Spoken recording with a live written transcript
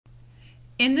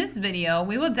In this video,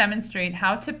 we will demonstrate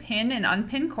how to pin and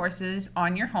unpin courses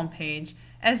on your homepage,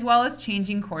 as well as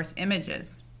changing course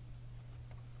images.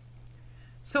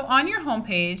 So on your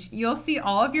homepage, you'll see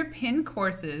all of your pinned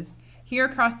courses here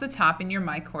across the top in your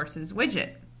My Courses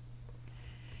widget.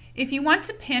 If you want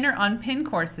to pin or unpin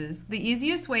courses, the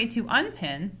easiest way to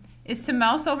unpin is to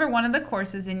mouse over one of the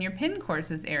courses in your pinned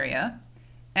courses area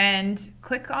and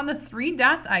click on the three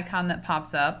dots icon that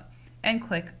pops up and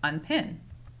click Unpin.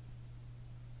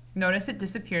 Notice it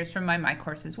disappears from my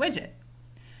Courses widget.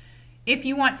 If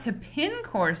you want to pin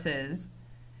courses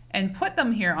and put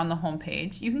them here on the home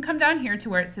page, you can come down here to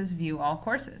where it says View All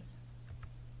Courses.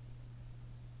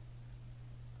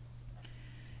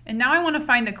 And now I want to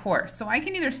find a course. So I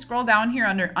can either scroll down here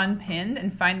under Unpinned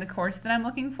and find the course that I'm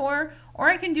looking for, or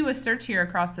I can do a search here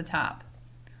across the top.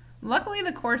 Luckily,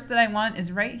 the course that I want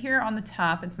is right here on the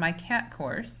top. It's my cat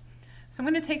course. So I'm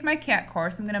going to take my cat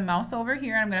course, I'm going to mouse over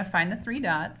here, I'm going to find the three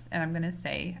dots, and I'm going to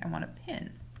say I want to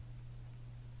pin.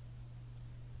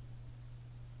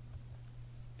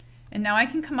 And now I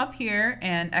can come up here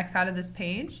and X out of this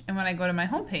page, and when I go to my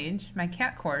home page, my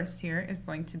cat course here is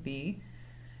going to be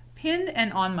pinned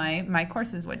and on my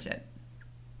Courses widget.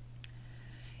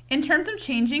 In terms of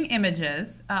changing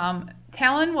images,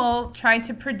 Talon will try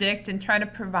to predict and try to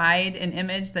provide an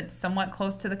image that's somewhat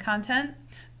close to the content,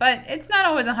 but it's not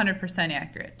always 100%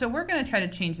 accurate. So we're going to try to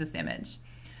change this image.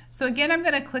 So again, I'm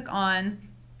going to click on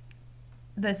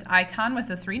this icon with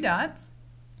the three dots,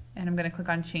 and I'm going to click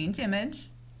on Change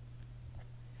Image.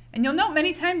 And you'll note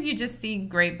many times you just see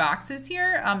gray boxes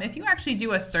here. If you actually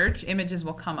do a search, images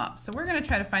will come up. So we're going to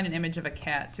try to find an image of a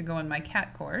cat to go in my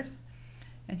cat course.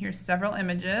 And here's several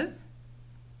images.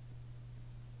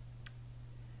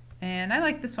 And I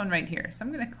like this one right here. So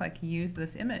I'm going to click Use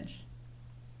this image.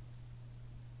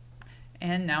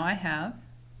 And now I have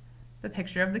the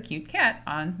picture of the cute cat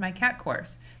on my cat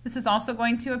course. This is also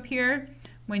going to appear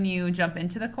when you jump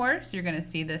into the course. You're going to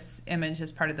see this image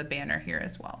as part of the banner here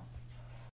as well.